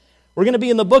We're going to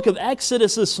be in the book of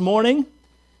Exodus this morning.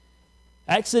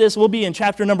 Exodus will be in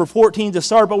chapter number 14 to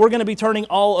start, but we're going to be turning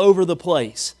all over the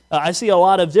place. I see a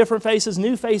lot of different faces,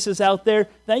 new faces out there.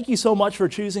 Thank you so much for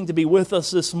choosing to be with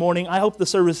us this morning. I hope the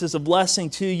service is a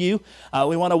blessing to you.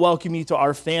 We want to welcome you to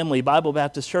our family. Bible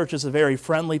Baptist Church is a very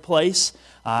friendly place.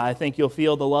 I think you'll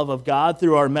feel the love of God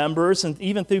through our members and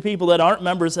even through people that aren't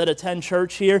members that attend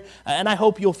church here. And I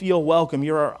hope you'll feel welcome.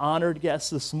 You're our honored guests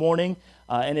this morning.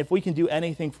 And if we can do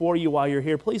anything for you while you're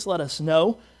here, please let us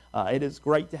know. It is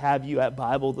great to have you at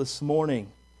Bible this morning.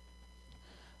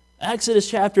 Exodus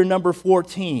chapter number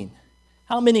 14.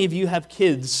 How many of you have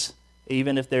kids,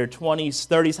 even if they're 20s,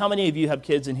 30s? How many of you have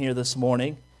kids in here this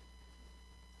morning?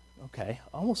 Okay,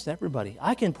 almost everybody.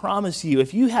 I can promise you,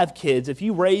 if you have kids, if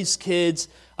you raise kids,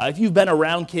 if you've been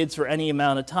around kids for any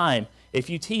amount of time, if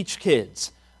you teach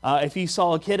kids, if you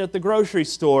saw a kid at the grocery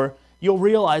store, you'll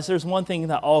realize there's one thing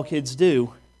that all kids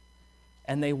do,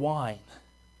 and they whine.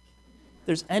 If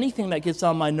there's anything that gets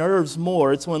on my nerves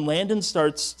more, it's when Landon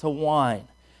starts to whine.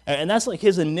 And that's like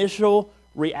his initial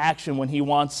reaction when he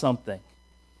wants something.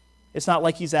 It's not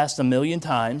like he's asked a million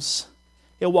times.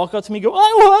 He'll walk up to me and go,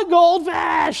 I want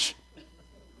goldfish!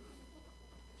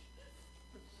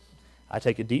 I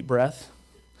take a deep breath.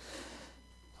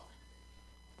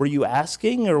 Were you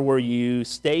asking or were you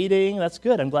stating? That's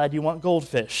good. I'm glad you want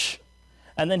goldfish.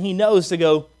 And then he knows to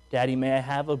go, Daddy, may I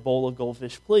have a bowl of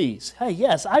goldfish, please? Hey,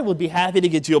 yes, I would be happy to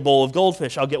get you a bowl of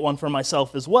goldfish. I'll get one for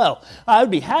myself as well. I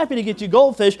would be happy to get you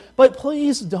goldfish, but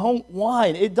please don't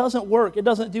whine. It doesn't work. It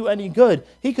doesn't do any good.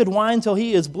 He could whine till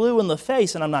he is blue in the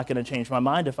face, and I'm not going to change my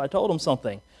mind if I told him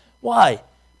something. Why?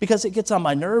 Because it gets on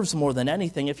my nerves more than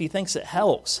anything if he thinks it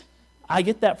helps. I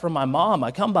get that from my mom.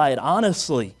 I come by it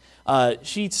honestly.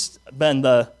 She's been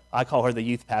I call her the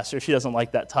youth pastor. She doesn't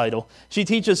like that title. She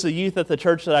teaches the youth at the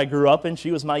church that I grew up in. She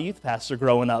was my youth pastor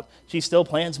growing up. She still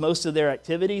plans most of their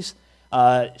activities.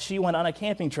 She went on a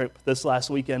camping trip this last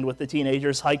weekend with the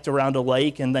teenagers, hiked around a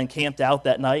lake, and then camped out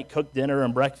that night, cooked dinner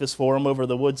and breakfast for them over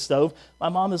the wood stove. My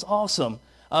mom is awesome.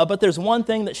 But there's one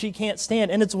thing that she can't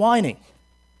stand, and it's whining.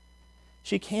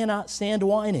 She cannot stand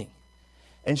whining.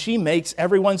 And she makes,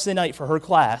 every Wednesday night for her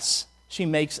class, she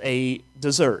makes a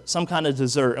dessert, some kind of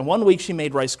dessert. And one week she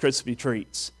made Rice Krispie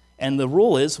treats. And the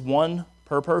rule is one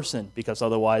per person, because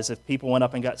otherwise if people went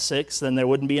up and got 6, then there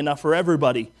wouldn't be enough for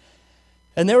everybody.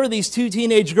 And there were these 2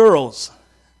 teenage girls,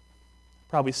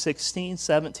 probably 16,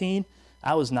 17.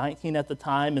 I was 19 at the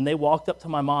time, and they walked up to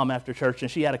my mom after church,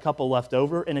 and she had a couple left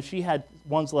over. And if she had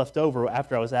ones left over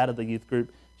after I was out of the youth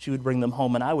group, she would bring them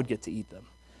home, and I would get to eat them.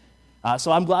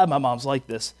 So I'm glad my mom's like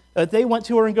this. They went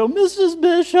to her and go, Mrs.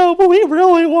 Bishop, we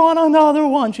really want another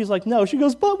one. She's like, no. She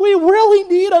goes, but we really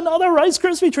need another Rice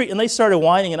Krispie treat. And they started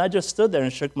whining, and I just stood there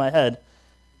and shook my head.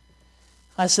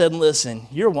 I said, listen,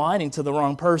 you're whining to the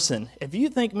wrong person. If you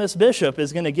think Miss Bishop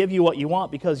is going to give you what you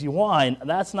want because you whine,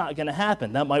 that's not going to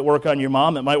happen. That might work on your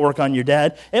mom. It might work on your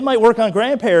dad. It might work on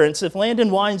grandparents. If Landon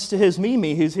whines to his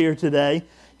Mimi, who's here today,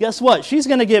 guess what? She's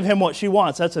going to give him what she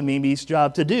wants. That's a Mimi's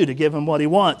job to do, to give him what he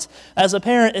wants. As a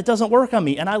parent, it doesn't work on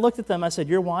me. And I looked at them, I said,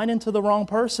 you're whining to the wrong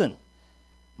person.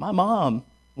 My mom,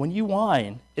 when you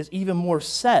whine, is even more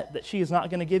set that she is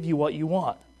not going to give you what you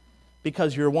want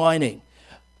because you're whining.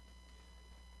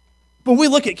 But we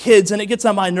look at kids, and it gets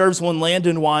on my nerves when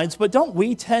Landon whines, but don't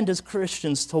we tend as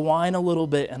Christians to whine a little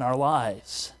bit in our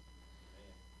lives?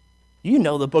 You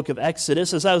know the book of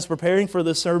Exodus. As I was preparing for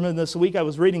this sermon this week, I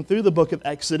was reading through the book of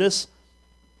Exodus.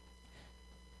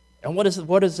 And what is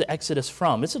the Exodus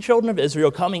from? It's the children of Israel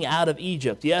coming out of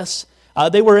Egypt. Yes,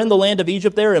 they were in the land of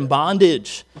Egypt. They're in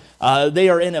bondage. They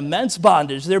are in immense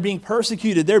bondage. They're being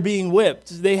persecuted. They're being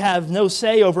whipped. They have no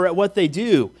say over what they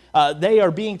do. They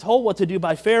are being told what to do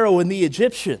by Pharaoh and the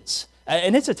Egyptians.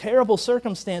 And it's a terrible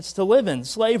circumstance to live in,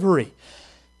 slavery.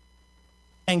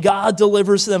 And God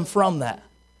delivers them from that.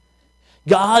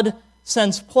 God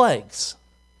sends plagues.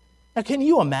 Now, can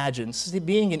you imagine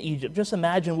being in Egypt? Just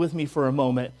imagine with me for a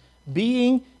moment,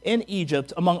 being in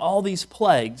Egypt among all these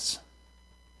plagues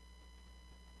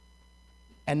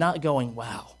and not going,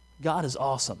 wow, God is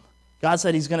awesome. God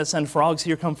said he's going to send frogs,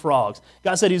 here come frogs.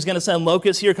 God said he was going to send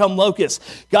locusts, here come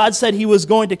locusts. God said he was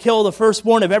going to kill the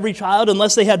firstborn of every child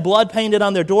unless they had blood painted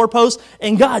on their doorposts,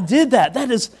 and God did that.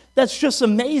 That's just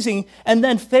amazing. And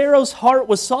then Pharaoh's heart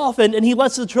was softened, and he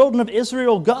lets the children of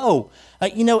Israel go.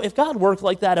 If God worked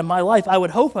like that in my life, I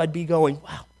would hope I'd be going,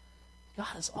 wow,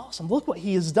 God is awesome. Look what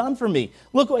he has done for me.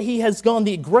 Look what he has gone,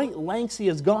 the great lengths he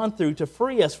has gone through to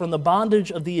free us from the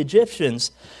bondage of the Egyptians.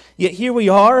 Yet here we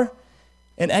are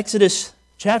in Exodus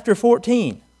chapter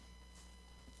 14.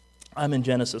 I'm in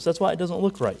Genesis. That's why it doesn't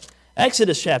look right.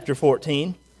 Exodus chapter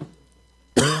 14.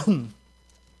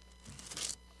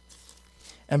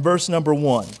 and verse number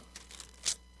 1.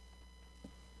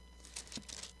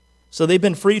 So they've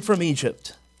been freed from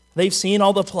Egypt. They've seen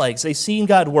all the plagues. They've seen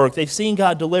God work. They've seen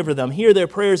God deliver them, hear their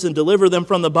prayers, and deliver them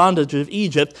from the bondage of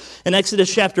Egypt. In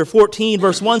Exodus chapter 14,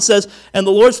 verse 1 says, "And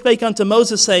the Lord spake unto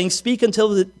Moses, saying, Speak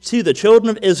to the children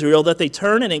of Israel, that they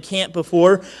turn and encamp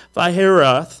before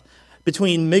Pihahiroth,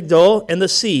 between Migdol and the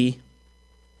sea,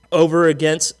 over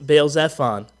against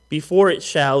Baal-zephon. Before it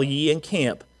shall ye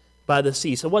encamp by the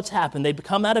sea." So what's happened? They've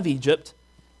come out of Egypt.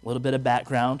 A little bit of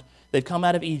background. They've come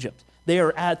out of Egypt. They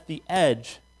are at the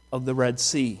edge of the Red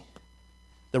Sea.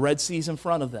 The Red Sea's in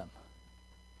front of them.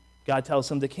 God tells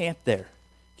them to camp there.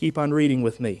 Keep on reading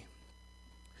with me.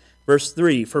 Verse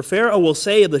 3, "For Pharaoh will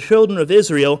say of the children of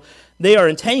Israel, They are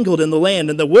entangled in the land,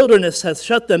 and the wilderness hath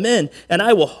shut them in, and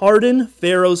I will harden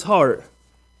Pharaoh's heart,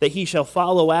 that he shall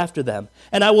follow after them.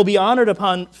 And I will be honored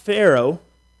upon Pharaoh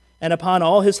and upon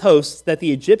all his hosts, that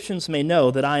the Egyptians may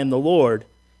know that I am the Lord."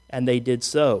 And they did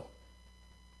so.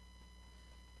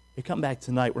 We come back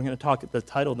tonight. We're going to talk, the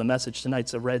title of the message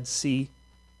tonight's a Red Sea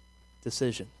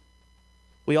decision.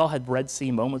 We all had Red Sea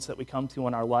moments that we come to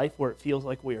in our life where it feels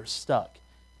like we are stuck.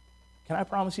 Can I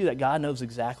promise you that God knows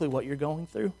exactly what you're going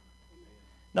through?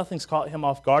 Nothing's caught him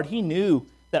off guard. He knew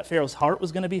that Pharaoh's heart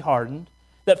was going to be hardened,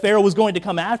 that Pharaoh was going to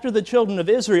come after the children of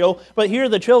Israel, but here are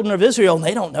the children of Israel, and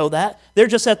they don't know that. They're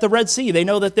just at the Red Sea. They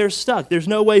know that they're stuck. There's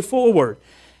no way forward.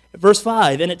 Verse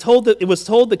 5, "And it was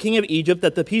told the king of Egypt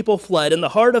that the people fled, and the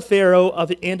heart of Pharaoh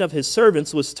and of his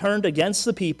servants was turned against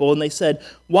the people, and they said,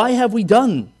 Why have we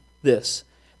done this,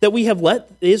 that we have let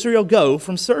Israel go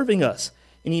from serving us?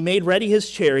 And he made ready his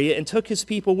chariot and took his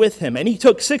people with him. And he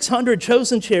took 600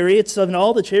 chosen chariots of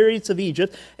all the chariots of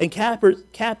Egypt, and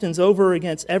captains over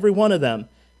against every one of them.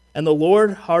 And the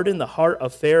Lord hardened the heart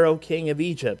of Pharaoh king of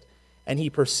Egypt, and he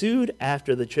pursued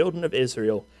after the children of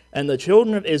Israel. And the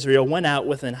children of Israel went out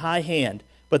with an high hand,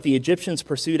 but the Egyptians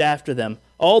pursued after them,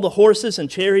 all the horses and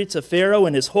chariots of Pharaoh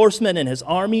and his horsemen and his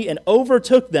army, and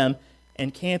overtook them,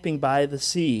 encamping by the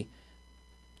sea,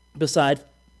 beside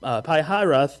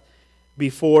Pihahiroth,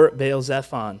 before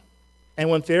Baal-zephon. And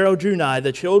when Pharaoh drew nigh,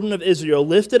 the children of Israel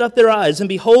lifted up their eyes, and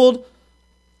behold,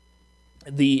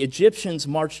 the Egyptians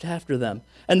marched after them.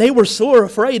 And they were sore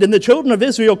afraid. And the children of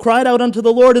Israel cried out unto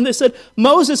the Lord, and they said,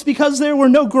 Moses, because there were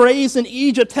no graves in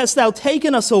Egypt, hast thou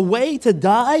taken us away to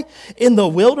die in the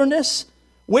wilderness?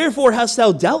 Wherefore hast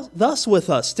thou dealt thus with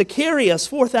us, to carry us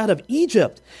forth out of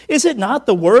Egypt? Is it not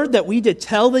the word that we did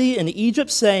tell thee in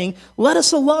Egypt, saying, Let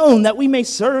us alone, that we may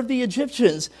serve the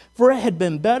Egyptians? For it had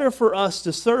been better for us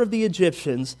to serve the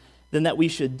Egyptians than that we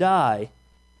should die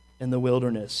in the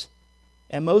wilderness.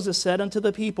 And Moses said unto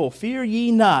the people, Fear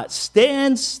ye not,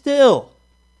 stand still,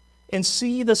 and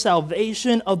see the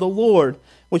salvation of the Lord,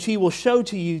 which he will show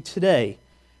to you today.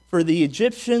 For the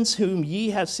Egyptians whom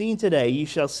ye have seen today, ye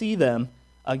shall see them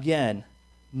again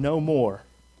no more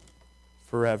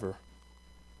forever.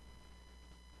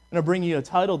 I'm going to bring you a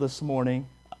title this morning.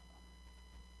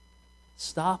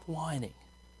 Stop whining.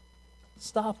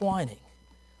 Stop whining.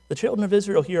 The children of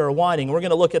Israel here are whining. We're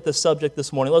going to look at this subject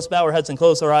this morning. Let's bow our heads and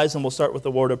close our eyes, and we'll start with a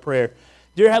word of prayer.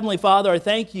 Dear Heavenly Father, I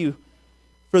thank you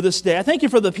for this day. I thank you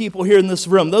for the people here in this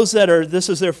room, those this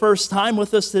is their first time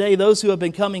with us today, those who have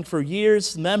been coming for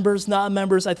years, members,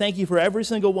 non-members. I thank you for every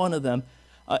single one of them.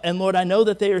 And Lord, I know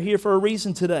that they are here for a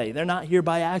reason today. They're not here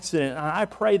by accident. And I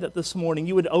pray that this morning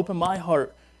you would open my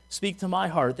heart, speak to my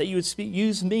heart, that you would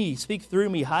use me, speak through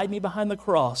me, hide me behind the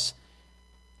cross.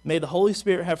 May the Holy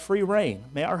Spirit have free reign.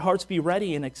 May our hearts be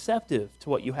ready and acceptive to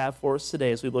what you have for us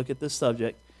today as we look at this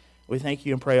subject. We thank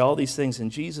you and pray all these things in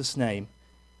Jesus' name.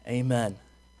 Amen.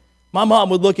 My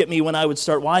mom would look at me when I would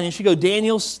start whining. She'd go,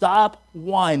 Daniel, stop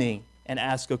whining and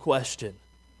ask a question.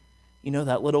 You know,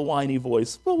 that little whiny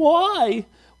voice. But why?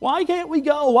 Why can't we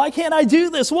go? Why can't I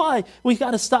do this? Why? We've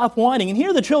got to stop whining. And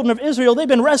here are the children of Israel. They've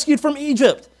been rescued from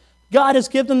Egypt. God has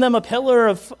given them a pillar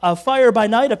of fire by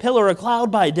night, a pillar of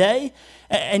cloud by day.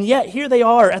 And yet here they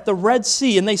are at the Red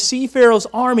Sea, and they see Pharaoh's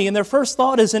army, and their first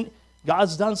thought isn't,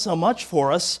 God's done so much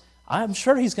for us, I'm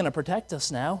sure he's going to protect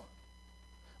us now.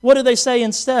 What do they say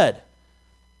instead?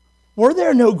 Were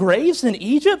there no graves in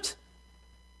Egypt?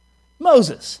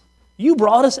 Moses, you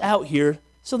brought us out here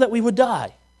so that we would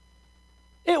die.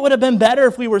 It would have been better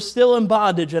if we were still in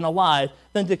bondage and alive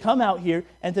than to come out here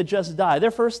and to just die. Their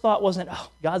first thought wasn't,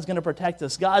 God's going to protect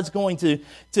us. God's going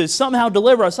to somehow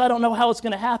deliver us. I don't know how it's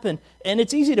going to happen. And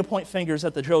it's easy to point fingers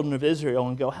at the children of Israel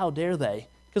and go, how dare they?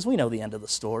 Because we know the end of the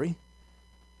story.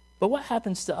 But what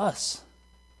happens to us?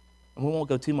 And we won't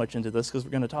go too much into this because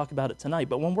we're going to talk about it tonight.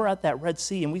 But when we're at that Red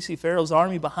Sea and we see Pharaoh's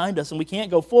army behind us and we can't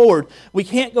go forward, we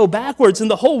can't go backwards, and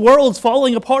the whole world's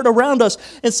falling apart around us,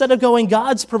 instead of going,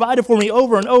 God's provided for me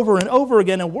over and over and over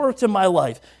again and worked in my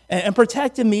life and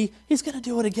protected me, he's going to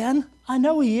do it again. I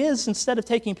know he is. Instead of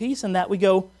taking peace in that, we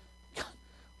go, God,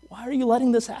 why are you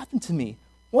letting this happen to me?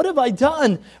 What have I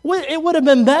done? It would have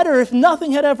been better if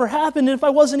nothing had ever happened and if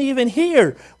I wasn't even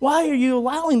here. Why are you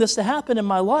allowing this to happen in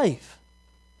my life?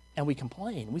 And we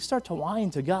complain. We start to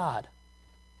whine to God.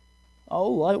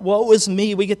 Oh, woe is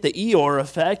me. We get the Eeyore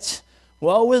effect.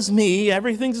 Woe is me.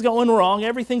 Everything's going wrong.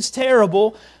 Everything's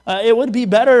terrible. It would be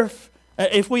better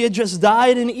if we had just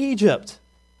died in Egypt.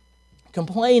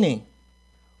 Complaining.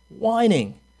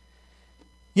 Whining.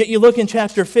 Yet you look in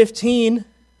chapter 15,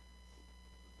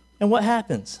 and what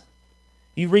happens?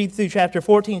 You read through chapter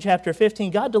 14, chapter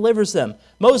 15, God delivers them.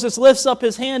 Moses lifts up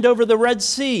his hand over the Red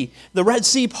Sea. The Red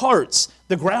Sea parts.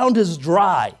 The ground is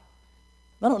dry.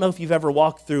 I don't know if you've ever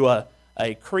walked through a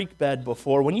creek bed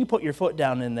before. When you put your foot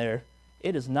down in there,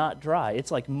 it is not dry.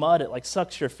 It's like mud. It like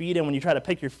sucks your feet in. When you try to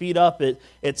pick your feet up,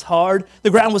 it's hard. The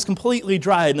ground was completely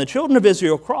dry, and the children of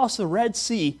Israel crossed the Red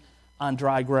Sea on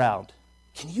dry ground.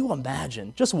 Can you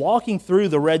imagine just walking through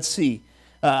the Red Sea?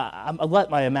 I let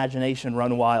my imagination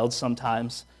run wild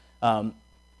sometimes.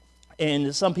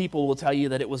 And some people will tell you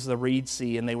that it was the Reed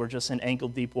Sea and they were just in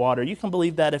ankle-deep water. You can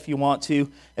believe that if you want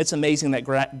to. It's amazing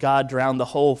that God drowned the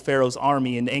whole Pharaoh's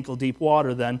army in ankle-deep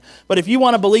water then. But if you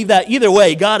want to believe that, either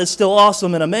way, God is still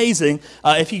awesome and amazing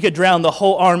if he could drown the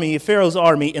whole army, Pharaoh's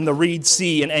army, in the Reed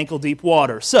Sea in ankle-deep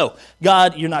water. So,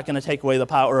 God, you're not going to take away the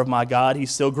power of my God.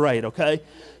 He's still great, okay?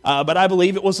 But I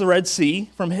believe it was the Red Sea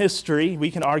from history.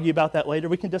 We can argue about that later.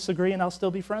 We can disagree, and I'll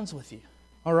still be friends with you.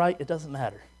 All right? It doesn't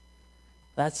matter.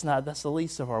 That's the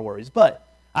least of our worries. But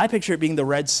I picture it being the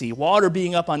Red Sea, water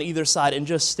being up on either side and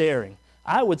just staring.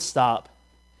 I would stop,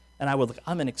 and I would look.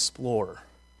 I'm an explorer.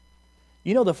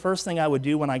 You know the first thing I would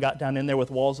do when I got down in there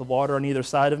with walls of water on either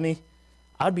side of me?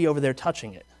 I'd be over there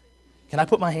touching it. Can I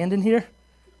put my hand in here?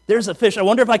 There's a fish. I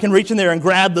wonder if I can reach in there and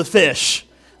grab the fish.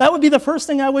 That would be the first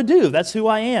thing I would do. That's who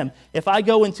I am. If I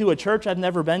go into a church I've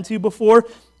never been to before,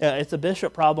 it's a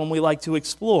bishop problem. We like to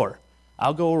explore.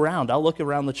 I'll go around. I'll look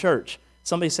around the church.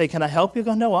 Somebody say, can I help you? I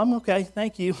go, no, I'm okay.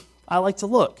 Thank you. I like to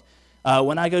look.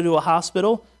 When I go to a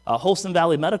hospital, Holston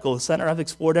Valley Medical Center, I've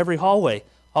explored every hallway.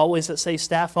 Hallways that say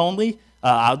staff only,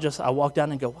 I'll walk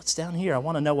down and go, what's down here? I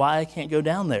want to know why I can't go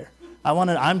down there.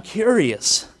 I'm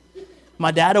curious. My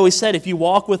dad always said, if you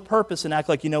walk with purpose and act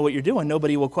like you know what you're doing,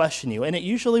 nobody will question you. And it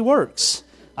usually works.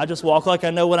 I just walk like I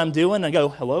know what I'm doing. I go,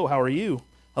 hello, how are you?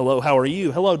 Hello, how are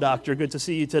you? Hello, doctor, good to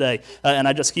see you today. And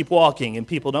I just keep walking, and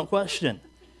people don't question.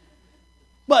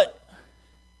 But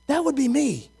that would be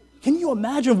me. Can you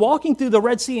imagine walking through the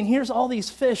Red Sea and here's all these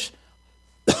fish?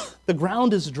 The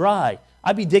ground is dry.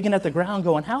 I'd be digging at the ground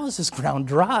going, how is this ground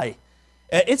dry?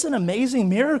 It's an amazing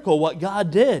miracle what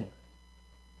God did.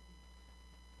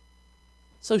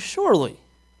 So surely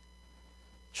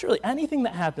anything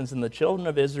that happens in the children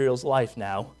of Israel's life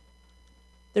now,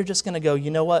 they're just going to go,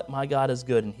 you know what? My God is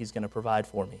good and he's going to provide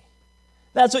for me.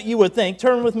 That's what you would think.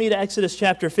 Turn with me to Exodus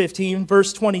chapter 15,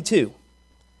 verse 22.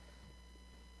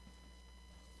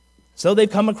 So they've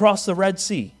come across the Red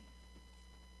Sea.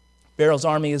 Pharaoh's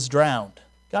army is drowned.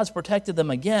 God's protected them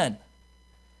again.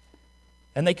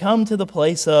 And they come to the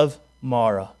place of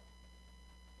Marah.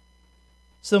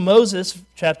 So Moses,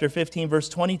 chapter 15, verse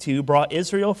 22, brought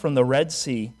Israel from the Red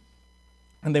Sea,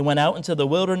 and they went out into the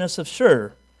wilderness of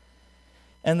Shur.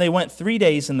 And they went 3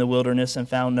 days in the wilderness and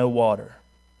found no water.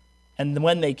 And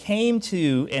when they came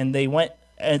to, and they went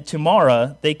to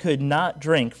Marah, they could not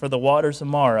drink for the waters of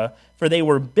Marah, for they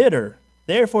were bitter.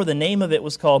 Therefore the name of it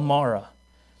was called Marah.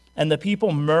 And the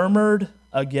people murmured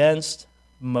against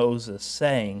Moses,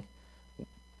 saying,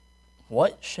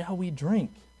 what shall we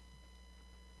drink?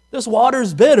 This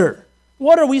water's bitter.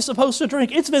 What are we supposed to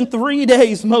drink? It's been 3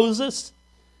 days, Moses.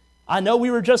 I know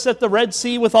we were just at the Red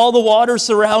Sea with all the water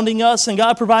surrounding us and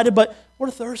God provided, but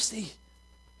we're thirsty.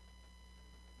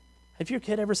 Have your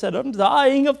kid ever said, I'm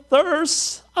dying of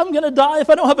thirst. I'm going to die if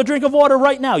I don't have a drink of water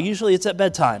right now. Usually it's at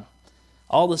bedtime.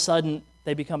 All of a sudden,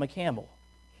 they become a camel.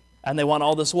 And they want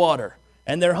all this water.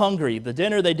 And they're hungry. The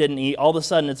dinner they didn't eat, all of a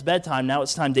sudden it's bedtime. Now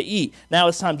it's time to eat. Now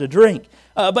it's time to drink.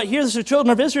 But here's the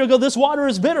children of Israel go, this water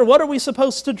is bitter. What are we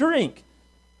supposed to drink?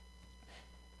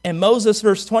 And Moses,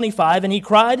 verse 25, and he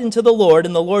cried unto the Lord,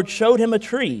 and the Lord showed him a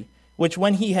tree, which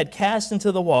when he had cast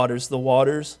into the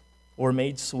waters were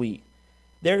made sweet.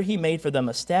 There he made for them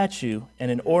a statute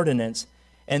and an ordinance,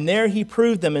 And there he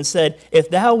proved them and said, if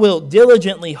thou wilt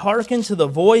diligently hearken to the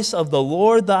voice of the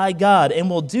Lord thy God, and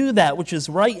will do that which is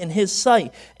right in his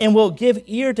sight, and will give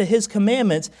ear to his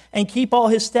commandments, and keep all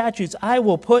his statutes, I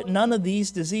will put none of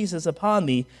these diseases upon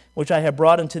thee, which I have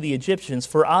brought unto the Egyptians,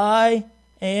 for I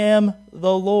am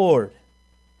the Lord.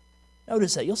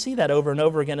 Notice that. You'll see that over and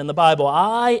over again in the Bible.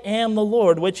 I am the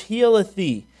Lord, which healeth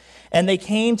thee. And they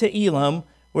came to Elim,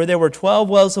 where there were 12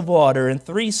 wells of water, and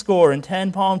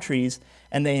 70 palm trees,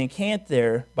 and they encamped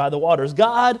there by the waters.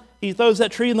 God, he throws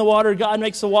that tree in the water. God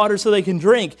makes the water so they can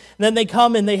drink. And then they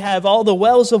come and they have all the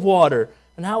wells of water.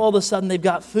 And now all of a sudden they've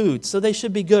got food. So they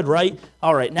should be good, right?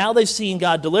 All right, now they've seen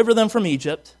God deliver them from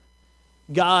Egypt.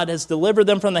 God has delivered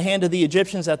them from the hand of the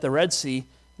Egyptians at the Red Sea.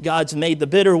 God's made the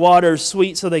bitter waters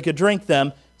sweet so they could drink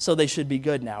them. So they should be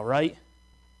good now, right?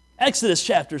 Exodus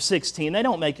chapter 16. They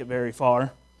don't make it very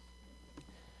far.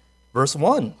 Verse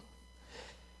 1.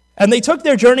 And they took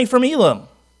their journey from Elim,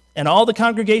 and all the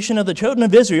congregation of the children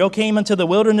of Israel came into the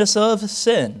wilderness of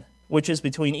Sin, which is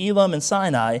between Elim and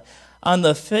Sinai, on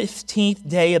the 15th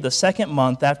day of the 2nd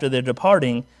month after their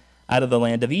departing out of the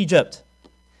land of Egypt.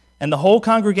 And the whole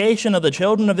congregation of the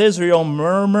children of Israel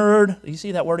murmured. You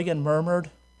see that word again, murmured?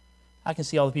 I can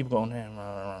see all the people going,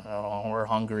 we're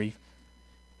hungry.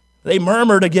 They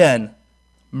murmured again.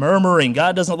 Murmuring.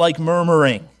 God doesn't like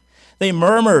murmuring. They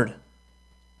murmured.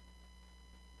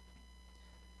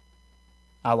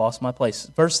 I lost my place.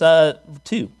 Verse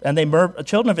 2. And the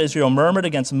children of Israel murmured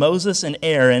against Moses and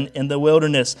Aaron in the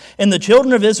wilderness. And the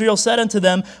children of Israel said unto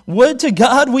them, would to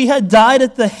God we had died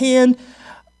at the hand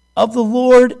of the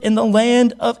Lord in the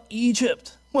land of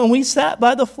Egypt, when we sat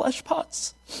by the flesh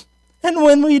pots, and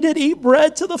when we did eat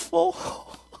bread to the full.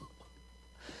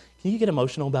 Can you get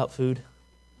emotional about food?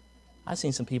 I've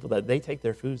seen some people that they take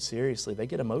their food seriously. They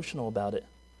get emotional about it.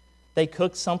 They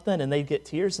cook something and they get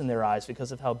tears in their eyes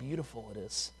because of how beautiful it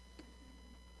is.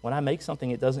 When I make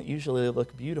something, it doesn't usually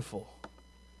look beautiful.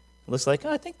 It looks like,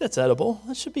 I think that's edible.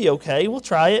 That should be okay. We'll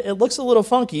try it. It looks a little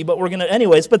funky, but we're going to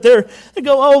anyways. But they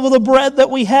go, oh, the bread that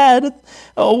we had.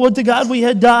 Oh, would to God we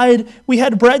had died. We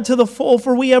had bread to the full,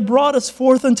 for we have brought us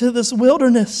forth into this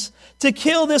wilderness to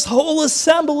kill this whole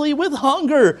assembly with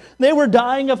hunger. They were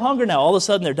dying of hunger. Now, all of a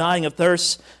sudden, they're dying of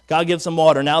thirst. God gives them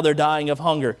water. Now they're dying of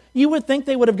hunger. You would think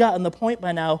they would have gotten the point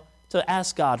by now to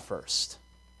ask God first.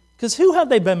 Because who have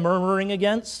they been murmuring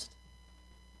against?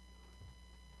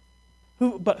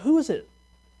 But who is it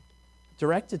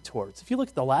directed towards? If you look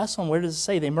at the last one, where does it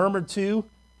say? They murmured to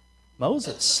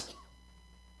Moses.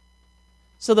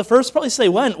 So the first place they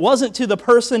went wasn't to the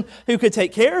person who could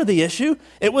take care of the issue.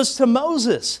 It was to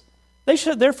Moses.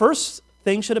 Their first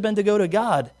thing should have been to go to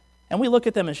God. And we look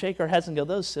at them and shake our heads and go,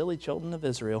 those silly children of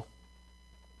Israel.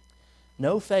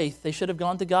 No faith. They should have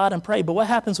gone to God and prayed. But what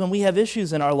happens when we have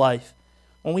issues in our life?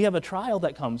 When we have a trial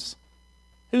that comes?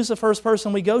 Who's the first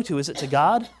person we go to? Is it to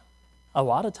God? A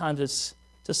lot of times it's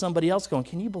to somebody else going,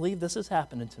 can you believe this is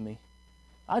happening to me?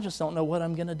 I just don't know what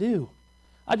I'm going to do.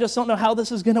 I just don't know how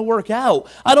this is going to work out.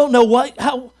 I don't know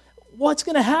what's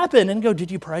going to happen. And go,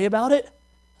 did you pray about it?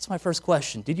 That's my first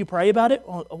question. Did you pray about it?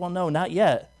 Well, no, not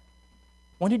yet.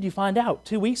 When did you find out?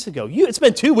 2 weeks ago. It's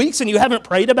been 2 weeks and you haven't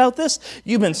prayed about this?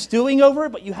 You've been stewing over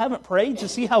it, but you haven't prayed to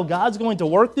see how God's going to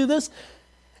work through this?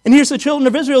 And here's the children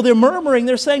of Israel. They're murmuring.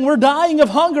 They're saying, we're dying of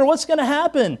hunger. What's going to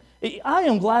happen? I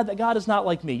am glad that God is not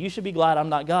like me. You should be glad I'm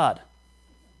not God.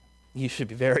 You should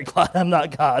be very glad I'm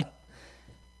not God.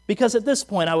 Because at this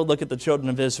point, I would look at the children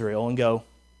of Israel and go,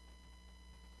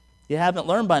 you haven't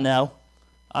learned by now,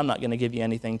 I'm not going to give you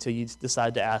anything until you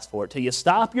decide to ask for it, till you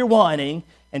stop your whining,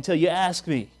 until you ask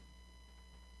me.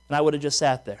 And I would have just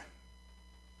sat there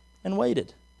and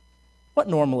waited. What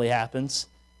normally happens?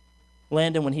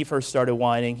 Landon, when he first started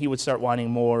whining, he would start whining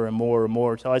more and more and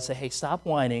more until I'd say, hey, stop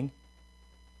whining.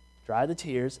 Dry the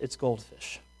tears. It's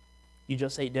goldfish. You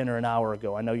just ate dinner an hour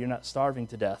ago. I know you're not starving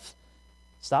to death.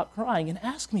 Stop crying and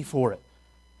ask me for it.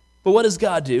 But what does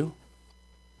God do?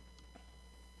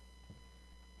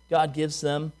 God gives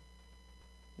them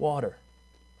water,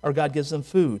 or God gives them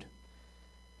food.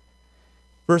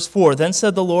 Verse 4, then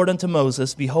said the Lord unto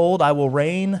Moses, behold, I will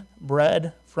rain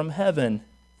bread from heaven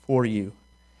for you,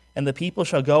 and the people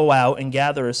shall go out and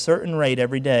gather a certain rate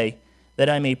every day, that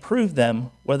I may prove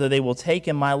them whether they will take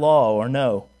in my law or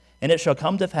no. And it shall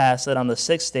come to pass that on the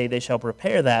 6th day they shall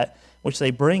prepare that which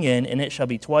they bring in, and it shall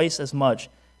be twice as much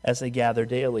as they gather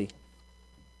daily.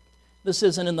 This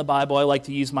isn't in the Bible. I like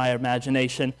to use my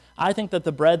imagination. I think that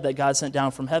the bread that God sent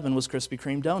down from heaven was Krispy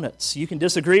Kreme donuts. You can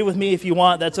disagree with me if you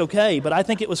want. That's okay. But I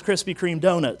think it was Krispy Kreme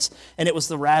donuts. And it was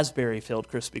the raspberry-filled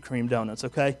Krispy Kreme donuts,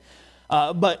 okay?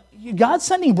 But God's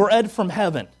sending bread from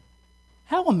heaven.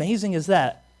 How amazing is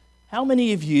that? How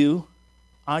many of you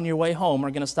on your way home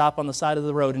are going to stop on the side of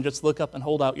the road and just look up and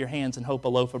hold out your hands and hope a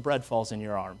loaf of bread falls in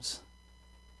your arms?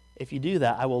 If you do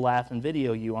that, I will laugh and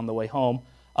video you on the way home,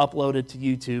 upload it to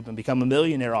YouTube, and become a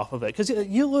millionaire off of it. Because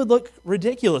you would look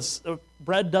ridiculous.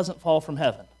 Bread doesn't fall from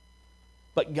heaven.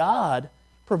 But God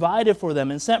provided for them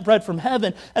and sent bread from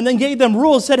heaven and then gave them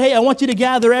rules, said, hey, I want you to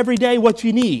gather every day what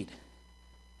you need.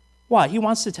 Why? He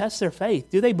wants to test their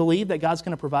faith. Do they believe that God's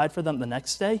going to provide for them the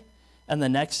next day? And the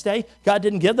next day? God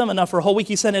didn't give them enough for a whole week.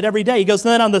 He sent it every day. He goes,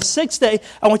 then on the sixth day,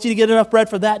 I want you to get enough bread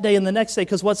for that day and the next day,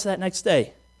 because what's that next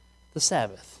day? The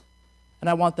Sabbath. And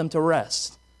I want them to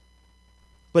rest.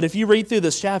 But if you read through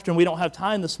this chapter, and we don't have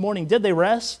time this morning, did they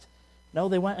rest? No,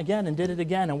 they went again and did it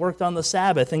again and worked on the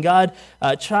Sabbath. And God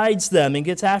chides them and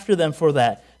gets after them for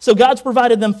that. So God's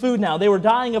provided them food now. They were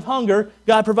dying of hunger.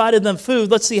 God provided them food.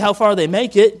 Let's see how far they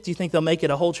make it. Do you think they'll make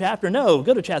it a whole chapter? No.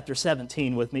 Go to chapter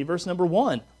 17 with me, verse number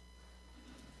 1.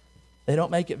 They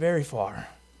don't make it very far.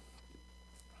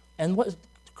 And what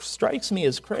strikes me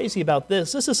as crazy about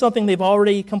this is something they've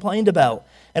already complained about.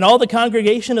 And all the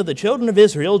congregation of the children of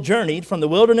Israel journeyed from the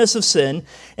wilderness of Sin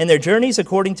in their journeys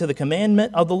according to the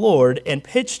commandment of the Lord, and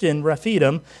pitched in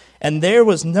Rephidim, and there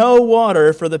was no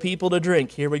water for the people to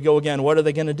drink. Here we go again. What are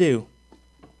they going to do?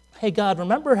 Hey, God,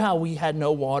 remember how we had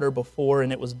no water before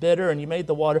and it was bitter and you made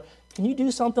the water? Can you do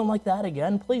something like that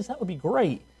again, please? That would be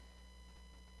great.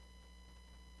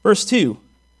 Verse 2,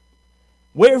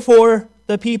 wherefore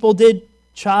the people did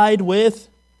chide with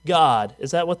God. Is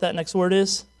that what that next word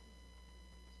is?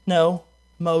 No,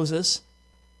 Moses.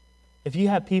 If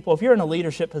you're in a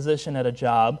leadership position at a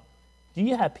job, do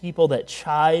you have people that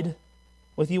chide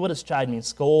with you? What does chide mean?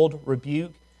 Scold,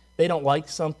 rebuke? They don't like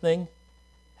something.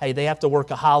 Hey, they have to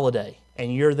work a holiday,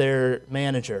 and you're their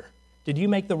manager. Did you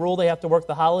make the rule they have to work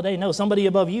the holiday? No, somebody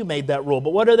above you made that rule.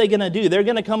 But what are they going to do? They're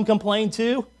going to come complain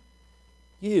to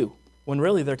you, when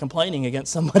really they're complaining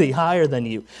against somebody higher than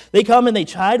you. They come and they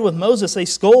chide with Moses. They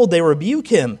scold, they rebuke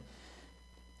him.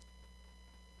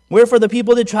 Wherefore the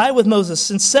people did chide with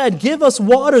Moses and said, give us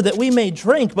water that we may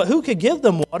drink. But who could give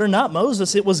them water? Not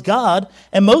Moses, it was God.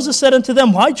 And Moses said unto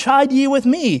them, why chide ye with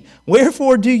me?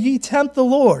 Wherefore do ye tempt the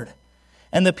Lord?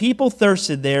 And the people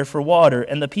thirsted there for water,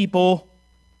 and the people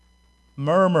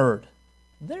murmured.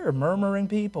 They're murmuring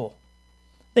people.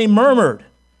 They murmured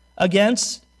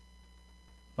against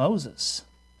Moses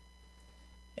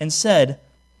and said,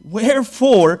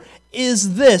 wherefore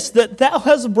is this that thou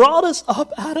hast brought us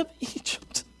up out of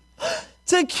Egypt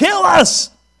to kill us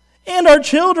and our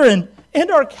children and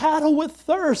our cattle with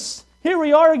thirst? Here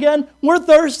we are again. We're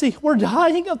thirsty. We're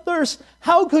dying of thirst.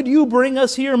 How could you bring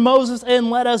us here, Moses,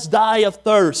 and let us die of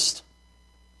thirst?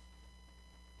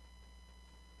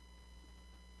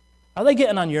 Are they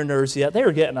getting on your nerves yet? They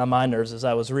were getting on my nerves as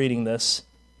I was reading this.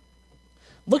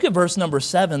 Look at verse number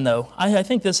 7, though. I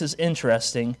think this is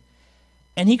interesting.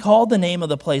 And he called the name of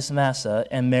the place Massah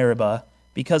and Meribah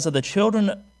because of the chiding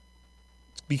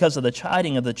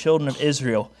of the children of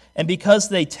Israel, and because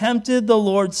they tempted the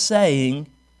Lord, saying,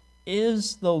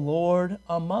 is the Lord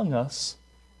among us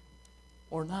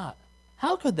or not?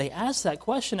 How could they ask that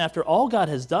question after all God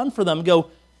has done for them?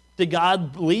 Go, did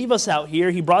God leave us out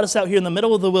here? He brought us out here in the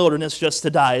middle of the wilderness just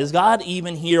to die. Is God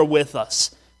even here with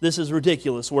us? This is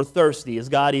ridiculous. We're thirsty. Is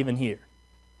God even here?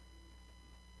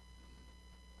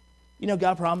 You know,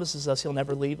 God promises us He'll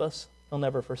never leave us. He'll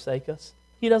never forsake us.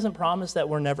 He doesn't promise that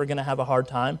we're never going to have a hard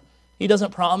time. He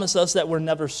doesn't promise us that we'll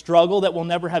never struggle, that we'll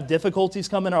never have difficulties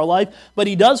come in our life. But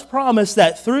He does promise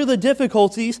that through the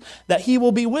difficulties that He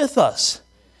will be with us.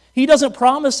 He doesn't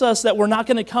promise us that we're not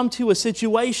going to come to a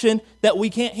situation that we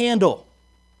can't handle.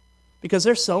 Because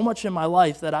there's so much in my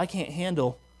life that I can't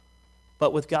handle,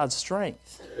 but with God's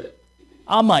strength.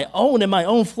 On my own, in my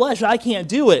own flesh, I can't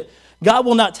do it. God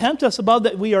will not tempt us above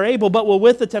that we are able, but will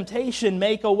with the temptation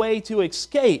make a way to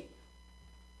escape.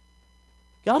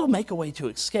 God will make a way to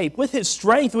escape. With His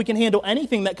strength, we can handle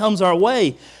anything that comes our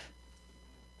way.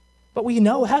 But we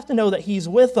have to know that He's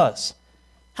with us.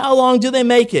 How long do they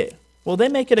make it? Well, they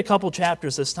make it a couple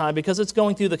chapters this time because it's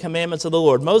going through the commandments of the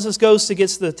Lord. Moses goes to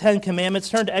get the 10 commandments.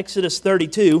 Turn to Exodus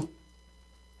 32.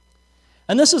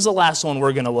 And this is the last one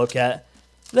we're going to look at.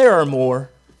 There are more.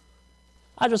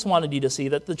 I just wanted you to see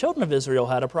that the children of Israel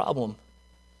had a problem.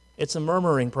 It's a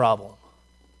murmuring problem.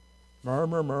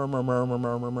 Murmur, murmur, murmur,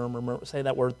 murmur, murmur, murmur. Say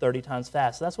that word 30 times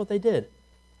fast. That's what they did.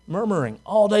 Murmuring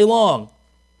all day long.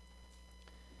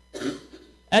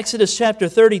 Exodus chapter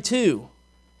 32.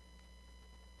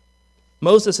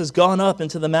 Moses has gone up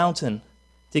into the mountain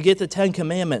to get the 10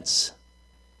 commandments.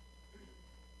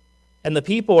 And the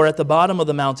people are at the bottom of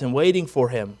the mountain waiting for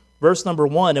him. Verse number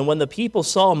 1, and when the people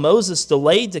saw Moses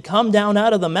delayed to come down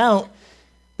out of the mount,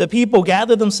 The people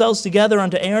gathered themselves together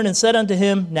unto Aaron and said unto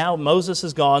him, now Moses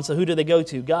is gone, so who do they go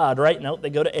to? God, right? No, they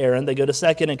go to Aaron. They go to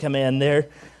second in command there.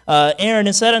 Aaron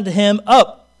and said unto him,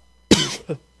 up,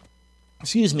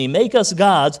 make us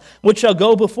gods, which shall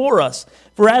go before us.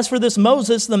 For as for this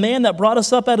Moses, the man that brought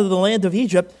us up out of the land of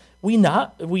Egypt,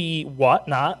 what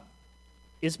not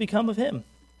is become of him?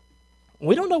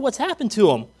 We don't know what's happened to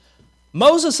him.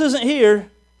 Moses isn't here.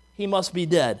 He must be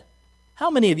dead. How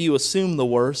many of you assume the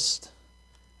worst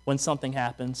when something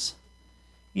happens?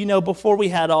 You know, before we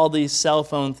had all these cell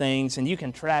phone things, and you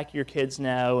can track your kids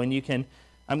now, and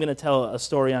I'm going to tell a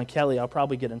story on Kelly. I'll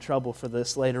probably get in trouble for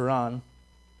this later on.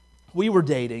 We were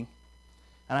dating,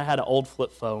 and I had an old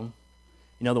flip phone.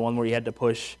 You know, the one where you had to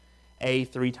push A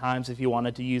 3 times if you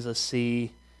wanted to use a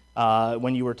C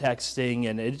when you were texting,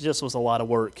 and it just was a lot of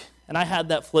work. And I had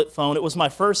that flip phone. It was my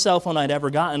first cell phone I'd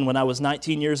ever gotten when I was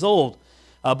 19 years old.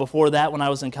 Before that, when I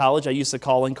was in college, I used the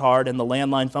calling card and the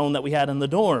landline phone that we had in the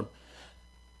dorm.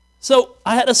 So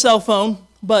I had a cell phone,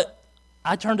 but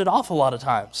I turned it off a lot of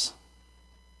times.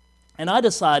 And I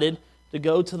decided to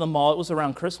go to the mall. It was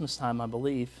around Christmas time, I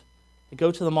believe. To go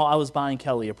to the mall. I was buying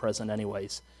Kelly a present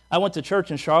anyways. I went to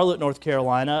church in Charlotte, North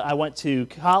Carolina. I went to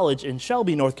college in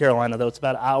Shelby, North Carolina, though it's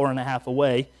about an hour and a half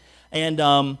away.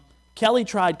 And Kelly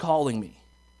tried calling me,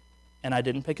 and I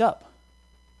didn't pick up.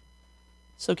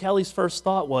 So Kelly's first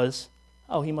thought was,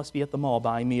 oh, he must be at the mall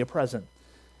buying me a present.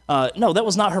 No, that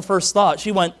was not her first thought.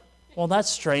 She went, well, that's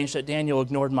strange that Daniel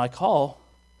ignored my call.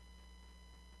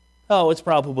 Oh, it's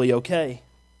probably okay.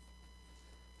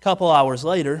 A couple hours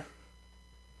later,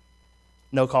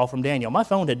 no call from Daniel. My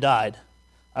phone had died.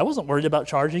 I wasn't worried about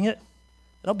charging it.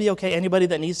 It'll be okay. Anybody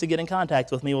that needs to get in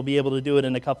contact with me will be able to do it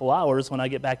in a couple hours when I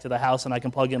get back to the house and I can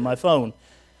plug in my phone.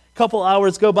 A couple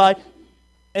hours go by,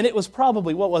 and it was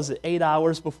probably, 8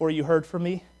 hours before you heard from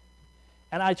me?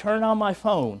 And I turn on my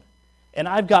phone, and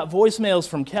I've got voicemails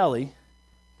from Kelly,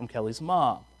 from Kelly's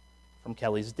mom, from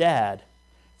Kelly's dad,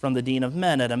 from the dean of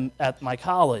men at my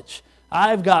college.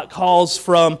 I've got calls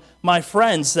from my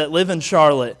friends that live in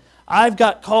Charlotte. I've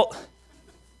got calls,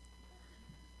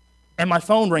 and my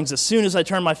phone rings as soon as I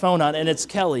turn my phone on, and it's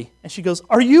Kelly. And she goes,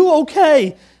 are you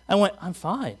okay? I went, I'm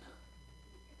fine.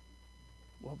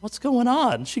 Well, what's going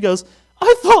on? She goes,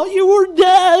 I thought you were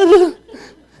dead.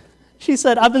 She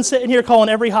said, I've been sitting here calling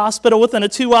every hospital within a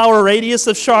 2-hour radius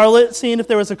of Charlotte, seeing if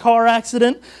there was a car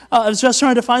accident. I was just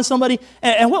trying to find somebody.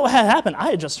 And what had happened?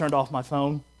 I had just turned off my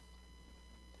phone.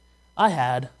 I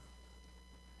had.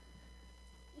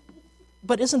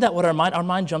 But isn't that what our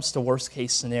mind jumps to worst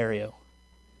case scenario?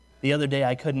 The other day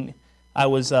I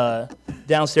was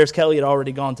downstairs. Kelly had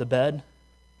already gone to bed.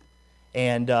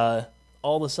 And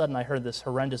all of a sudden I heard this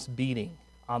horrendous beating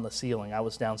on the ceiling. I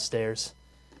was downstairs.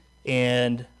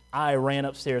 And I ran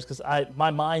upstairs because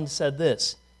my mind said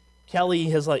this. Kelly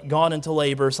has gone into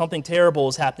labor. Something terrible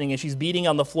is happening, and she's beating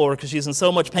on the floor because she's in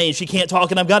so much pain. She can't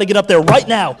talk, and I've got to get up there right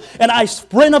now. And I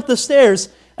sprint up the stairs,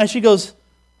 and she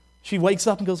wakes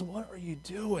up and goes, what are you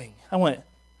doing? I went,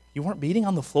 you weren't beating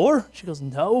on the floor? She goes,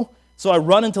 no. So I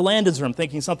run into Landon's room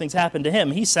thinking something's happened to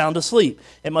him. He's sound asleep.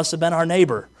 It must have been our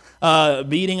neighbor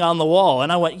beating on the wall.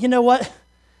 And I went, you know what?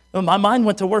 My mind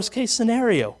went to worst case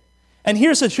scenario. And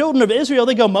here's the children of Israel.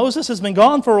 They go, Moses has been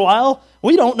gone for a while.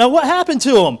 We don't know what happened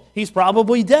to him. He's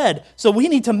probably dead. So we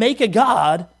need to make a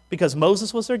God, because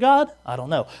Moses was their God? I don't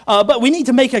know. But we need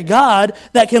to make a God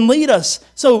that can lead us.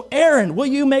 So Aaron, will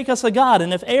you make us a God?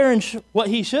 And if Aaron, what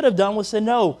he should have done was say,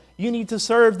 no, you need to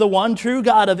serve the one true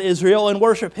God of Israel and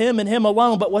worship him and him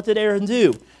alone. But what did Aaron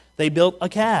do? They built a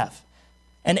calf.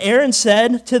 And Aaron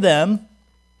said to them,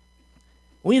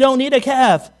 we don't need a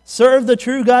calf. Serve the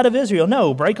true God of Israel.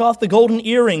 No, break off the golden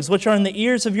earrings which are in the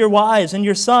ears of your wives and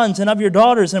your sons and of your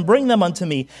daughters, and bring them unto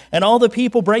me. And all the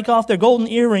people brake off their golden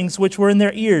earrings which were in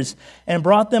their ears, and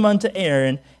brought them unto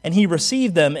Aaron. And he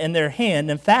received them in their hand,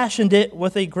 and fashioned it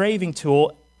with a graving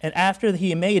tool, and after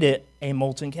he made it a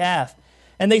molten calf.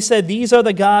 And they said, these are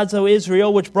the gods, O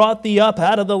Israel, which brought thee up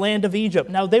out of the land of Egypt.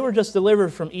 Now, they were just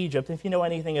delivered from Egypt. If you know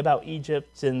anything about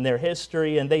Egypt and their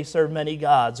history, and they served many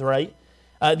gods, right?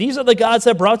 These are the gods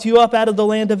that brought you up out of the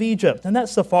land of Egypt. And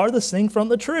that's the farthest thing from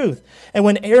the truth. And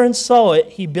when Aaron saw it,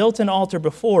 he built an altar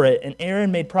before it. And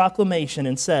Aaron made proclamation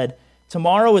and said,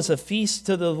 tomorrow is a feast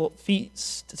to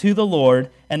the Lord.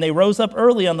 And they rose up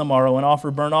early on the morrow and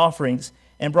offered burnt offerings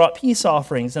and brought peace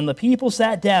offerings. And the people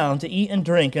sat down to eat and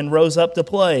drink and rose up to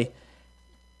play.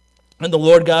 And the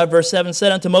Lord God, verse 7,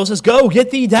 said unto Moses, go,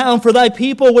 get thee down, for thy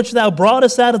people which thou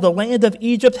broughtest out of the land of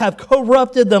Egypt have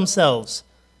corrupted themselves.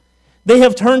 They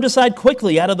have turned aside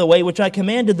quickly out of the way which I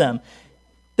commanded them.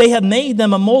 They have made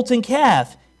them a molten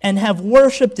calf. and have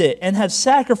worshipped it, and have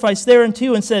sacrificed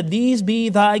thereunto, and said, These be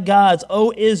thy gods,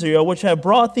 O Israel, which have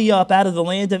brought thee up out of the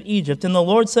land of Egypt. And the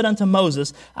Lord said unto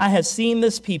Moses, I have seen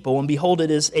this people, and behold,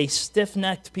 it is a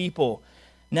stiff-necked people.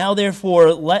 Now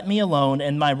therefore let me alone,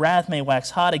 and my wrath may wax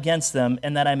hot against them,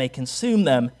 and that I may consume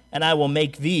them, and I will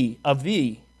make of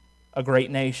thee a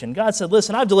great nation. God said,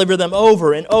 listen, I've delivered them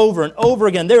over and over and over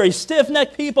again. They're a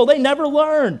stiff-necked people. They never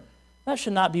learn. That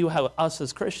should not be how us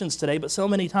as Christians today, but so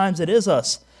many times it is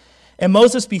us. And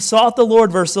Moses besought the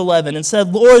Lord, verse 11, and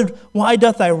said, Lord, why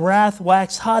doth thy wrath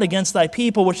wax hot against thy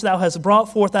people, which thou hast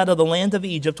brought forth out of the land of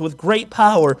Egypt with great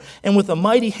power and with a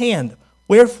mighty hand?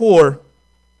 Wherefore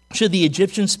should the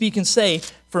Egyptians speak and say,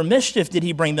 For mischief did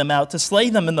he bring them out, to slay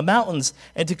them in the mountains,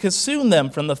 and to consume them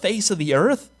from the face of the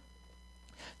earth?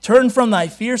 Turn from thy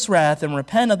fierce wrath, and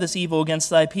repent of this evil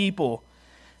against thy people.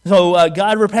 So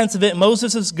God repents of it.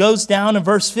 Moses goes down in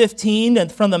verse 15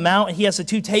 and from the mount, and he has the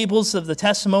two tables of the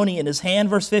testimony in his hand.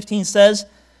 Verse 15 says,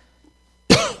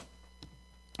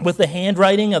 with the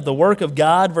handwriting of the work of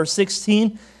God. Verse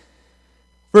 16.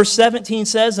 Verse 17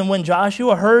 says, And when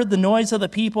Joshua heard the noise of the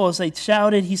people as they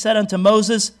shouted, he said unto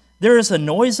Moses, There is a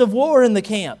noise of war in the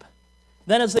camp.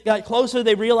 Then as they got closer,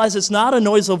 they realized it's not a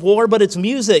noise of war, but it's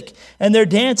music. And they're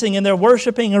dancing and they're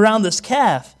worshiping around this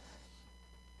calf.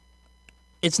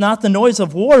 It's not the noise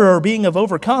of war or being of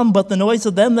overcome, but the noise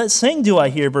of them that sing do I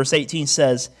hear, verse 18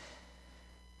 says.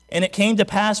 And it came to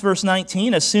pass, verse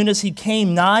 19, as soon as he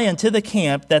came nigh unto the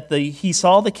camp, that he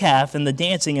saw the calf and the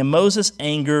dancing, and Moses'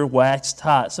 anger waxed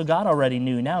hot. So God already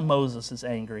knew. Now Moses is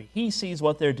angry. He sees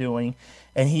what they're doing,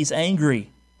 and he's angry.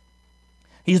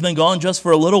 He's been gone just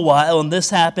for a little while, and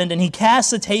this happened, and he cast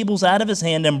the tables out of his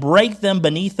hand and brake them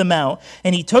beneath the mount.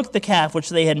 And he took the calf which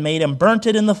they had made and burnt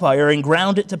it in the fire and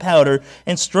ground it to powder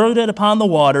and strewed it upon the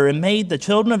water and made the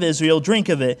children of Israel drink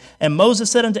of it. And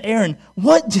Moses said unto Aaron,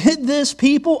 What did this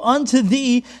people unto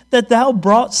thee that thou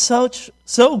brought so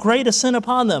great a sin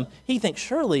upon them? He thinks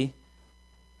surely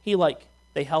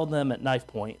they held them at knife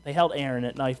point. They held Aaron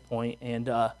at knife point,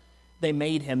 and they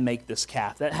made him make this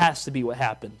calf. That has to be what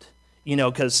happened.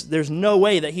 Because there's no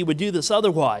way that he would do this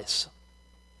otherwise.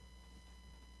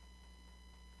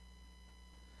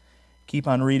 Keep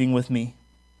on reading with me.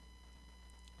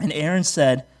 And Aaron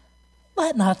said,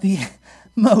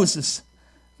 Moses,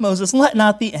 let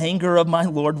not the anger of my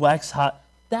Lord wax hot.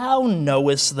 Thou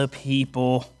knowest the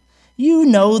people. You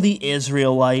know the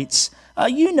Israelites.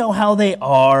 You know how they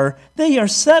are. They are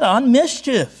set on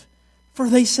mischief. For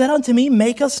they said unto me,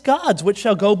 Make us gods, which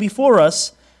shall go before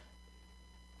us.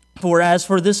 For as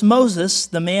for this Moses,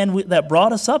 the man that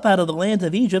brought us up out of the land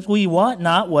of Egypt, we wot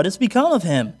not what is become of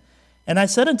him. And I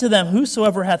said unto them,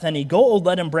 Whosoever hath any gold,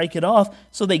 let him break it off.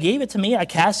 So they gave it to me. I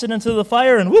cast it into the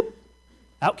fire, and whoop,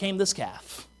 out came this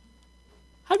calf.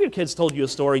 Have your kids told you a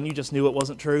story and you just knew it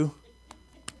wasn't true?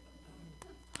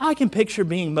 I can picture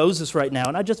being Moses right now,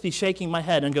 and I'd just be shaking my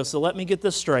head and go, So let me get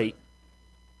this straight.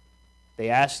 They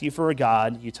asked you for a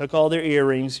god, you took all their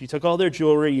earrings, you took all their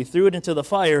jewelry, you threw it into the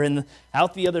fire, and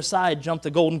out the other side jumped a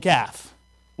golden calf.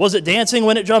 Was it dancing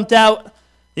when it jumped out?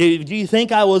 Do you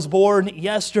think I was born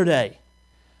yesterday?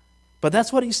 But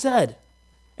that's what he said.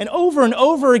 And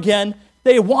over again,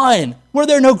 they whine. Were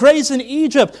there no graves in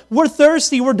Egypt? We're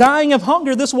thirsty. We're dying of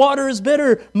hunger. This water is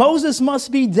bitter. Moses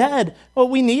must be dead. Well,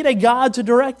 we need a God to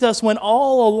direct us, when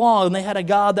all along they had a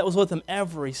God that was with them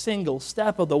every single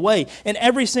step of the way. In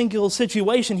every single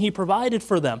situation, he provided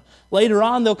for them. Later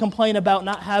on, they'll complain about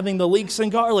not having the leeks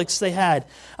and garlics they had.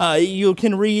 You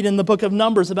can read in the book of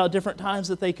Numbers about different times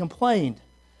that they complained.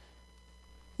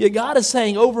 Yet God is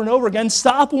saying over and over again,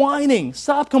 stop whining,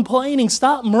 stop complaining,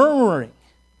 stop murmuring.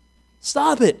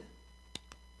 Stop it.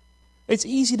 It's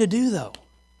easy to do, though.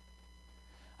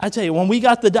 I tell you, when we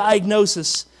got the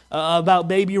diagnosis about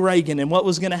baby Reagan and what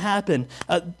was going to happen,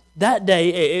 that day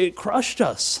it crushed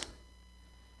us.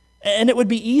 And it would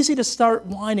be easy to start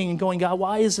whining and going, God,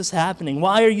 why is this happening?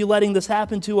 Why are you letting this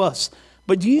happen to us?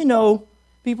 But do you know,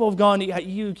 people have gone,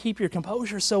 you keep your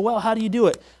composure so well. How do you do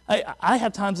it? I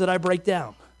have times that I break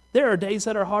down. There are days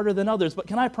that are harder than others, but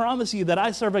can I promise you that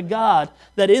I serve a God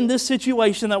that in this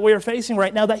situation that we are facing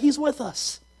right now, that he's with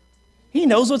us. He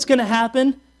knows what's going to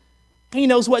happen. He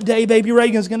knows what day baby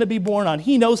Reagan's going to be born on.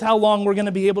 He knows how long we're going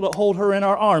to be able to hold her in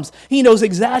our arms. He knows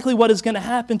exactly what is going to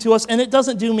happen to us, and it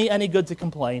doesn't do me any good to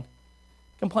complain.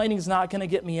 Complaining is not going to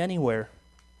get me anywhere.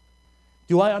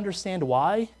 Do I understand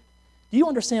why? Do you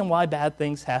understand why bad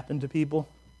things happen to people?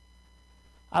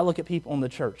 I look at people in the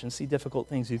church and see difficult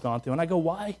things you've gone through, and I go,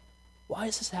 why? Why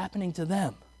is this happening to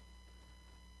them?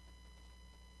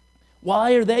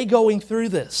 Why are they going through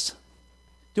this?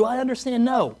 Do I understand?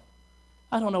 No.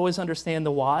 I don't always understand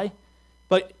the why,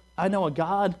 but I know a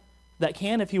God that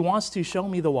can, if he wants to, show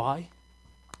me the why.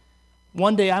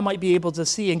 One day I might be able to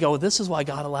see and go, this is why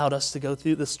God allowed us to go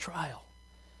through this trial.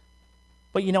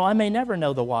 But I may never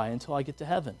know the why until I get to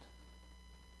heaven.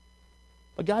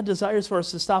 But God desires for us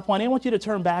to stop whining. I want you to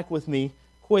turn back with me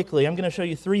quickly. I'm going to show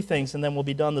you 3 things, and then we'll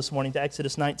be done this morning, to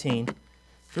Exodus 19.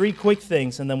 3 quick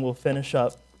things, and then we'll finish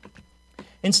up.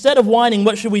 Instead of whining,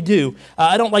 what should we do?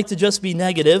 I don't like to just be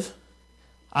negative.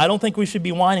 I don't think we should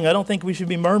be whining. I don't think we should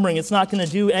be murmuring. It's not going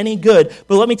to do any good.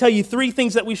 But let me tell you 3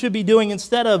 things that we should be doing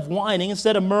instead of whining,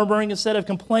 instead of murmuring, instead of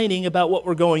complaining about what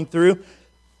we're going through.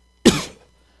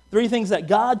 3 things that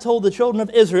God told the children of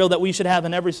Israel that we should have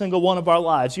in every single one of our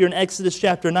lives. You're in Exodus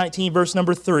chapter 19, verse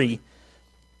number 3.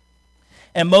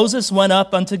 And Moses went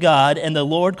up unto God, and the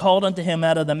Lord called unto him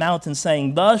out of the mountain,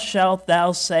 saying, Thus shalt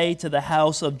thou say to the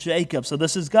house of Jacob. So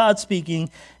this is God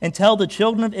speaking, and tell the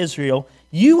children of Israel,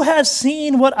 You have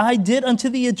seen what I did unto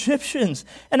the Egyptians,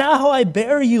 and how I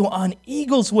bare you on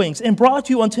eagle's wings, and brought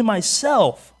you unto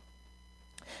myself.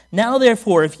 Now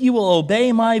therefore, if you will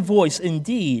obey my voice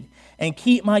indeed, and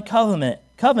keep my covenant,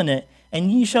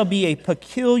 and ye shall be a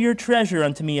peculiar treasure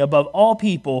unto me above all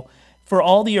people, for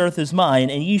all the earth is mine,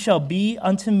 and ye shall be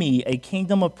unto me a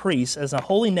kingdom of priests, as a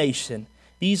holy nation.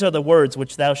 These are the words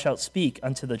which thou shalt speak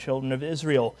unto the children of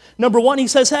Israel. Number 1, he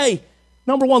says,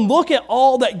 number 1, look at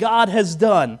all that God has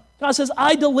done. God says,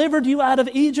 I delivered you out of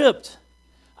Egypt.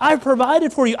 I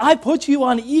provided for you. I put you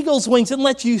on eagle's wings and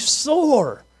let you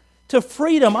soar to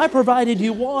freedom. I provided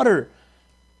you water.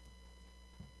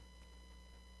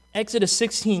 Exodus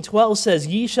 16:12 says,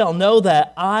 Ye shall know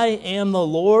that I am the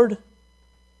Lord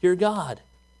your God.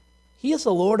 He is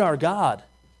the Lord our God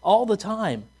all the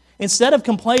time. Instead of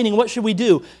complaining, what should we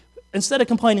do? Instead of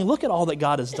complaining, look at all that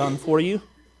God has done for you.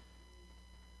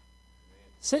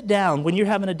 Sit down when you're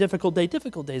having a difficult day.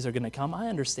 Difficult days are going to come. I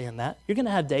understand that. You're going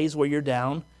to have days where you're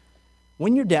down.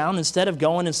 When you're down, instead of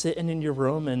going and sitting in your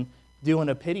room and doing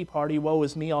a pity party, woe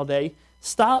is me all day,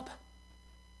 stop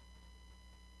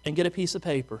and get a piece of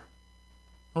paper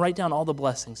and write down all the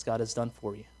blessings God has done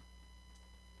for you.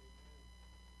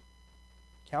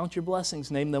 Count your blessings,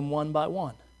 name them one by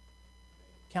one.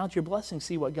 Count your blessings,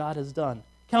 see what God has done.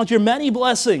 Count your many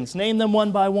blessings, name them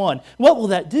one by one. What will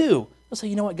that do? You'll say,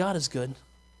 you know what, God is good.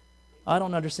 I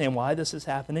don't understand why this is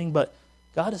happening, but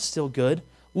God is still good.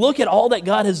 Look at all that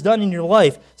God has done in your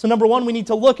life. So number 1, we need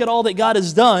to look at all that God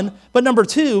has done. But number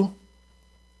 2,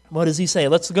 what does he say?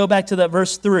 Let's go back to that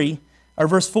verse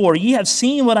 4. Ye have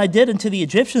seen what I did unto the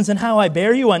Egyptians, and how I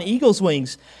bare you on eagle's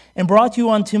wings, and brought you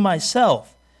unto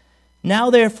myself. Now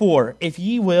therefore, if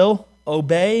ye will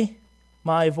obey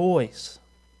my voice.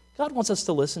 God wants us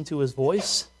to listen to his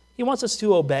voice. He wants us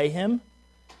to obey him.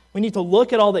 We need to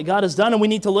look at all that God has done, and we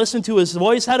need to listen to his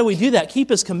voice. How do we do that? Keep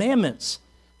his commandments.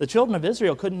 The children of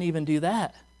Israel couldn't even do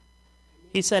that.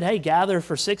 He said, hey, gather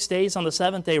for 6 days, on the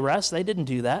 7th day rest. They didn't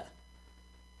do that.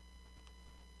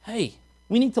 Hey,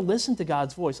 we need to listen to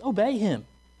God's voice. Obey him.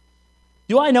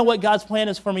 Do I know what God's plan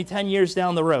is for me 10 years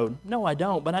down the road? No, I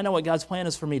don't, but I know what God's plan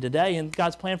is for me today, and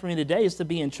God's plan for me today is to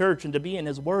be in church and to be in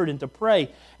his word and to pray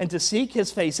and to seek his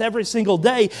face every single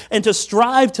day and to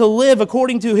strive to live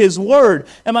according to his word.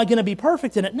 Am I going to be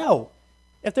perfect in it? No.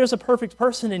 If there's a perfect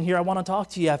person in here, I want to talk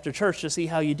to you after church to see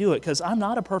how you do it, because I'm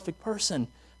not a perfect person,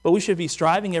 but we should be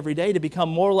striving every day to become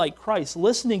more like Christ,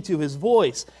 listening to his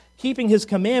voice, keeping his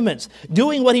commandments,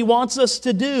 doing what he wants us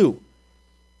to do.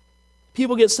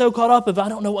 People get so caught up if I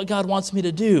don't know what God wants me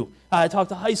to do. I talk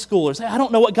to high schoolers. Hey, I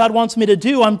don't know what God wants me to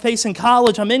do. I'm facing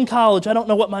college. I'm in college. I don't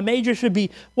know what my major should be.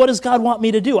 What does God want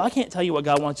me to do? I can't tell you what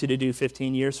God wants you to do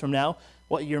 15 years from now,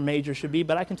 what your major should be,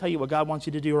 but I can tell you what God wants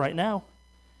you to do right now.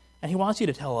 And he wants you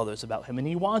to tell others about him, and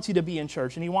he wants you to be in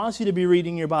church, and he wants you to be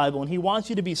reading your Bible, and he wants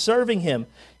you to be serving him.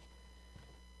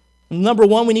 Number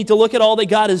 1, we need to look at all that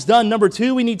God has done. Number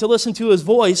 2, we need to listen to his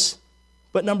voice.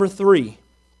 But number 3,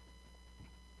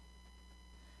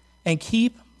 and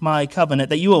keep my covenant,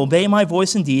 that you will obey my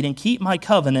voice indeed, and keep my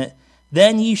covenant,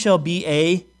 then ye shall be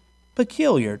a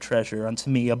peculiar treasure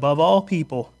unto me above all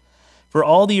people. For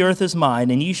all the earth is mine,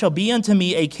 and ye shall be unto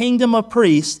me a kingdom of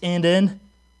priests and an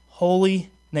holy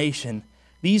nation.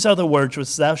 These are the words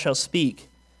which thou shalt speak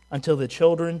unto the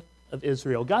children of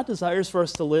Israel. God desires for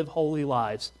us to live holy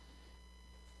lives.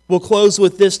 We'll close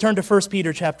with this. Turn to 1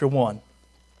 Peter chapter 1.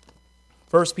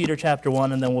 1 Peter chapter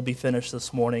 1, and then we'll be finished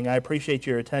this morning. I appreciate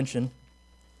your attention.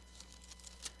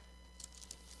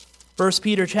 1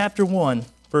 Peter chapter 1,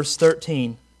 verse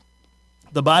 13.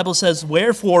 The Bible says,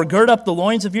 "Wherefore gird up the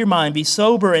loins of your mind, be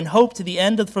sober, and hope to the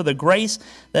end for the grace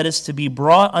that is to be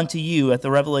brought unto you at the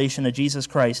revelation of Jesus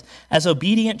Christ. As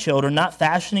obedient children, not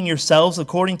fashioning yourselves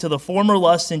according to the former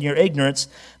lust in your ignorance,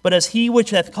 but as he which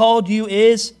hath called you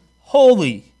is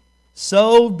holy,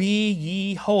 so be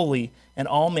ye holy in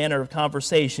all manner of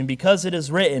conversation, because it is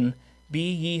written,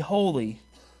 Be ye holy,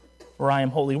 for I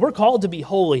am holy." We're called to be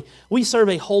holy. We serve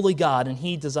a holy God, and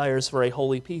he desires for a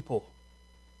holy people.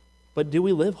 But do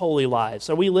we live holy lives?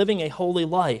 Are we living a holy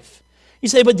life? You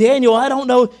say, "But Daniel, I don't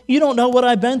know. You don't know what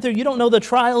I've been through. You don't know the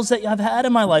trials that I've had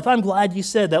in my life." I'm glad you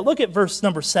said that. Look at verse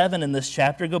number 7 in this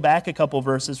chapter. Go back a couple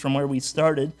verses from where we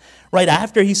started. Right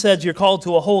after he says you're called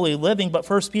to a holy living, but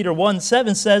 1 Peter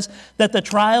 1:7 says that the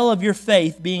trial of your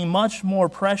faith, being much more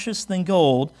precious than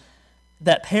gold,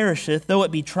 that perisheth, though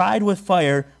it be tried with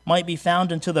fire, might be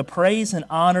found unto the praise and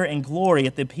honor and glory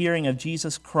at the appearing of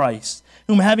Jesus Christ,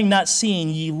 whom having not seen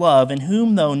ye love, and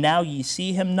whom though now ye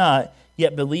see him not,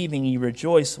 yet believing ye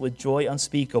rejoice with joy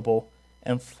unspeakable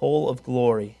and full of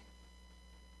glory.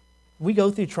 We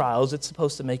go through trials, it's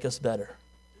supposed to make us better.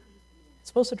 It's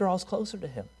supposed to draw us closer to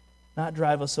him, not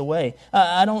drive us away.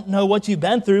 I don't know what you've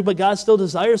been through, but God still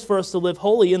desires for us to live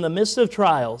holy in the midst of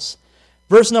trials.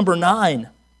 Verse number 9.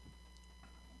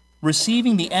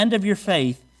 "Receiving the end of your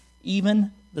faith,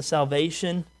 even the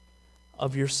salvation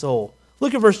of your soul."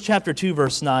 Look at chapter 2,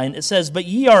 verse 9. It says, "But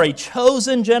ye are a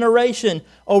chosen generation,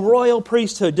 a royal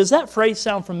priesthood." Does that phrase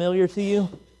sound familiar to you?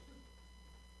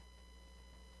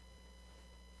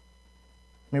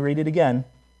 Let me read it again.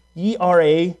 "Ye are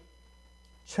a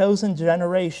chosen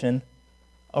generation,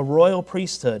 a royal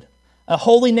priesthood, a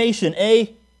holy nation,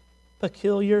 a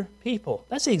peculiar people."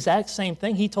 That's the exact same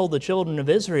thing he told the children of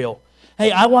Israel. Hey,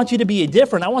 I want you to be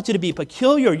different. I want you to be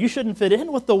peculiar. You shouldn't fit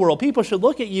in with the world. People should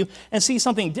look at you and see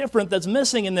something different that's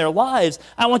missing in their lives.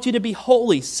 I want you to be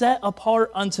holy, set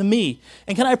apart unto me.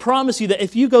 And can I promise you that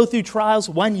if you go through trials,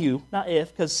 not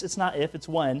if, because it's not if, it's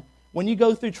when you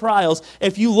go through trials,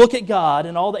 if you look at God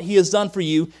and all that he has done for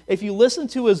you, if you listen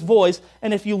to his voice,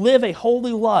 and if you live a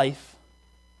holy life,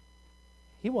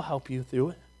 he will help you through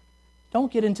it.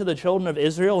 Don't get into the children of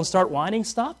Israel and start whining.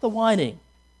 Stop the whining.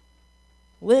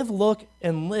 Live, look,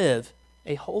 and live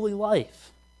a holy life,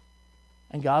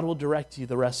 and God will direct you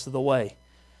the rest of the way.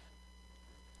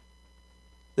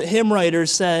 The hymn writer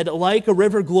said, "Like a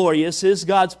river glorious is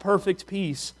God's perfect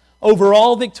peace, over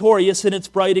all victorious in its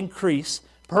bright increase.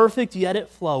 Perfect yet it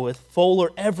floweth, fuller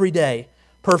every day.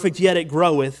 Perfect yet it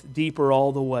groweth, deeper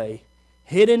all the way.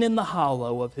 Hidden in the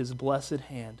hollow of his blessed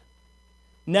hand.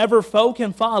 Never foe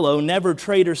can follow, never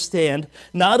traitor stand.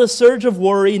 Not a surge of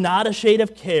worry, not a shade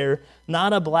of care,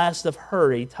 not a blast of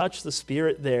hurry touch the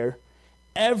spirit there.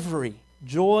 Every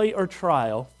joy or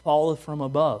trial falleth from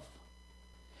above.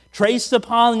 Traced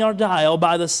upon our dial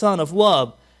by the Son of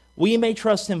love, we may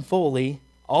trust him fully,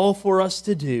 all for us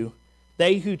to do.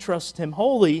 They who trust him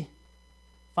wholly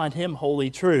find him wholly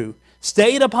true.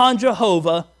 Stayed upon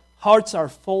Jehovah, hearts are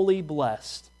fully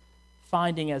blessed,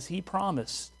 finding as he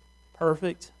promised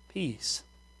perfect peace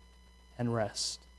and rest."